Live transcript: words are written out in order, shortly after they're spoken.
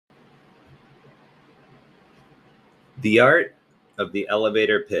The art of the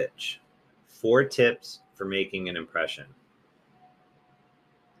elevator pitch. 4 tips for making an impression.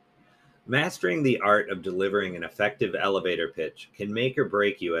 Mastering the art of delivering an effective elevator pitch can make or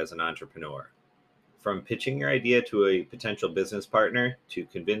break you as an entrepreneur. From pitching your idea to a potential business partner to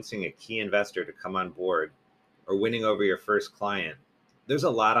convincing a key investor to come on board or winning over your first client, there's a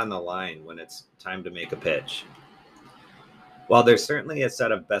lot on the line when it's time to make a pitch. While there's certainly a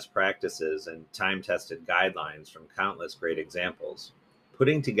set of best practices and time-tested guidelines from countless great examples,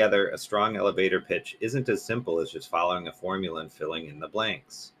 putting together a strong elevator pitch isn't as simple as just following a formula and filling in the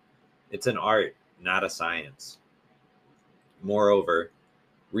blanks. It's an art, not a science. Moreover,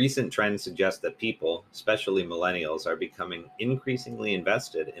 recent trends suggest that people, especially millennials, are becoming increasingly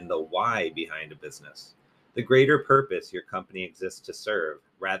invested in the why behind a business, the greater purpose your company exists to serve,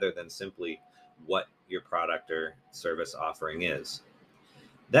 rather than simply what your product or service offering is.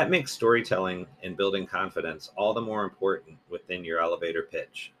 That makes storytelling and building confidence all the more important within your elevator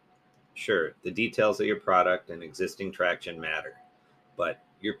pitch. Sure, the details of your product and existing traction matter, but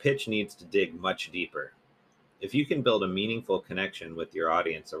your pitch needs to dig much deeper. If you can build a meaningful connection with your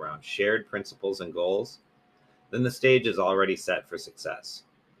audience around shared principles and goals, then the stage is already set for success.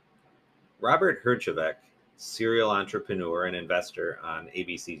 Robert Herjavec, serial entrepreneur and investor on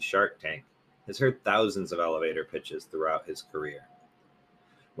ABC's Shark Tank, has heard thousands of elevator pitches throughout his career.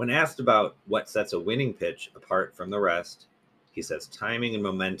 When asked about what sets a winning pitch apart from the rest, he says timing and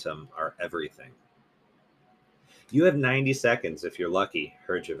momentum are everything. You have 90 seconds if you're lucky,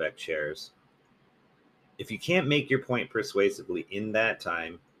 Herjavec shares. If you can't make your point persuasively in that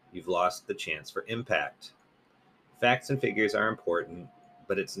time, you've lost the chance for impact. Facts and figures are important,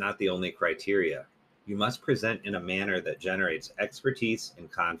 but it's not the only criteria. You must present in a manner that generates expertise and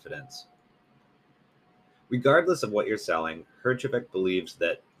confidence. Regardless of what you're selling, Herjavec believes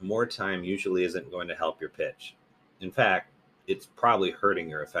that more time usually isn't going to help your pitch. In fact, it's probably hurting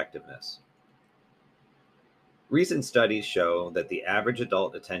your effectiveness. Recent studies show that the average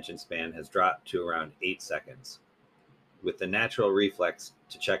adult attention span has dropped to around 8 seconds, with the natural reflex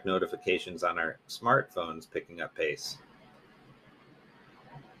to check notifications on our smartphones picking up pace.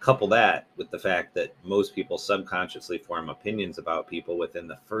 Couple that with the fact that most people subconsciously form opinions about people within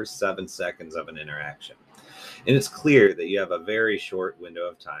the first 7 seconds of an interaction. And it's clear that you have a very short window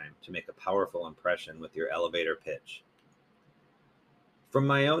of time to make a powerful impression with your elevator pitch. From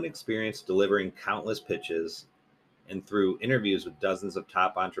my own experience delivering countless pitches and through interviews with dozens of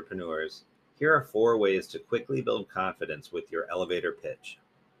top entrepreneurs, here are 4 ways to quickly build confidence with your elevator pitch.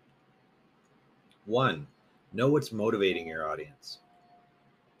 1. Know what's motivating your audience.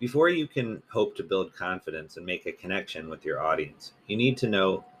 Before you can hope to build confidence and make a connection with your audience, you need to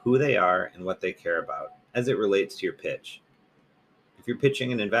know who they are and what they care about as it relates to your pitch. If you're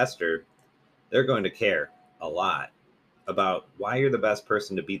pitching an investor, they're going to care a lot about why you're the best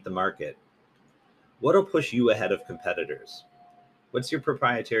person to beat the market. What'll push you ahead of competitors? What's your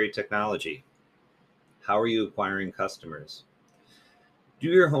proprietary technology? How are you acquiring customers? Do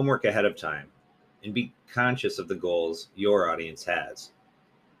your homework ahead of time and be conscious of the goals your audience has.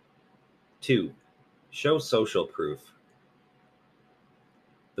 2. Show social proof.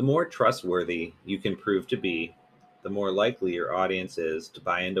 The more trustworthy you can prove to be, the more likely your audience is to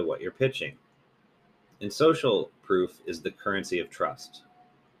buy into what you're pitching. And social proof is the currency of trust.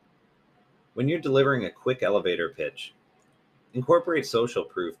 When you're delivering a quick elevator pitch, incorporate social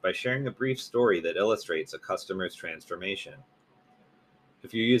proof by sharing a brief story that illustrates a customer's transformation.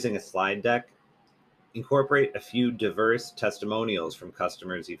 If you're using a slide deck, incorporate a few diverse testimonials from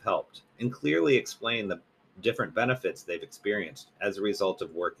customers you've helped and clearly explain the different benefits they've experienced as a result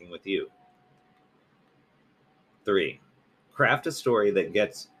of working with you. 3. Craft a story that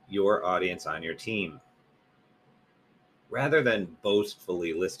gets your audience on your team. Rather than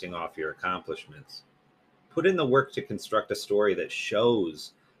boastfully listing off your accomplishments, put in the work to construct a story that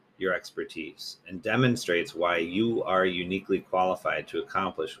shows your expertise and demonstrates why you are uniquely qualified to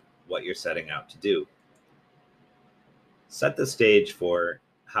accomplish what you're setting out to do. Set the stage for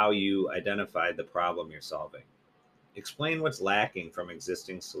how you identified the problem you're solving. Explain what's lacking from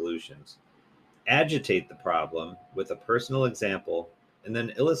existing solutions. Agitate the problem with a personal example, and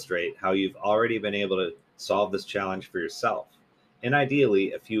then illustrate how you've already been able to solve this challenge for yourself, and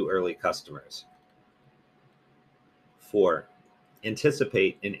ideally a few early customers. 4.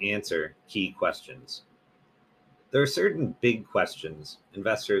 Anticipate and answer key questions. There are certain big questions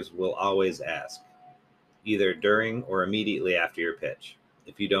investors will always ask, either during or immediately after your pitch,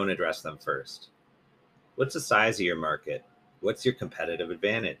 if you don't address them first. What's the size of your market? What's your competitive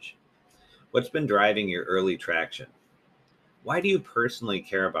advantage? What's been driving your early traction? Why do you personally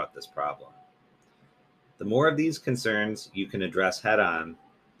care about this problem? The more of these concerns you can address head on,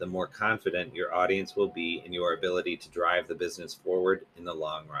 the more confident your audience will be in your ability to drive the business forward in the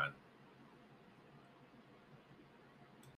long run.